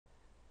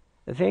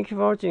Thank you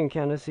for watching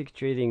candlestick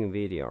trading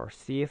video,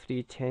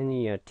 CFD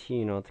 10-year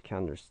T-note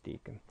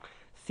candlestick.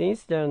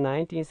 Since the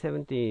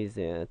 1970s,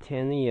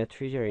 10-year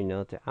Treasury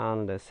note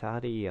and the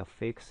 30-year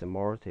fixed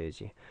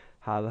mortgage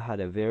have had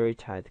a very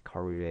tight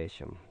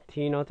correlation.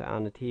 T-note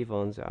and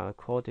T-bonds are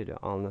quoted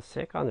on the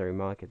secondary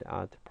market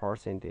at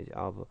percentage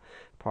of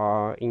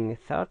par in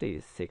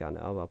 30-second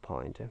of a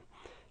point.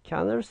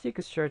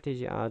 Candlestick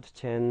strategy at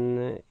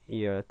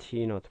 10-year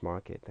T-note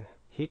market.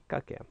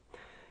 Hikkake.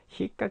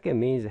 Hikkake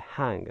means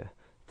hang.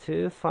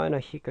 To find a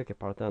Hikkake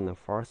pattern,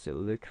 first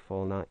look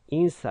for an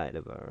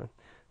inside bar.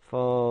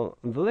 For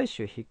bullish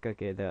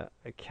Hikkake, the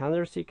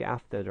candlestick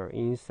after the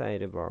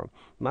inside bar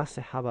must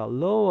have a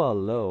lower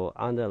low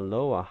and a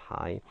lower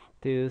high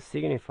to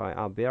signify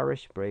a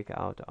bearish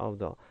breakout of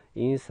the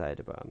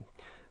inside bar.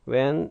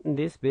 When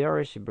this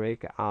bearish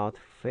breakout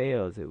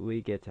fails,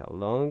 we get a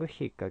long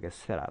Hikkake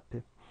setup.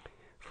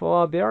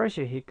 For a bearish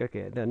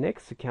Hikkake, the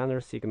next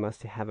candlestick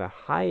must have a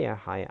higher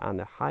high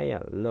and a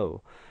higher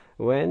low.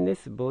 When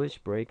this bullish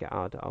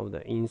breakout of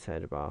the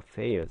inside bar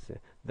fails,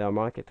 the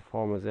market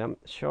forms a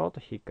short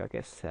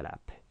Hikkake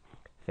setup.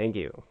 Thank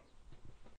you.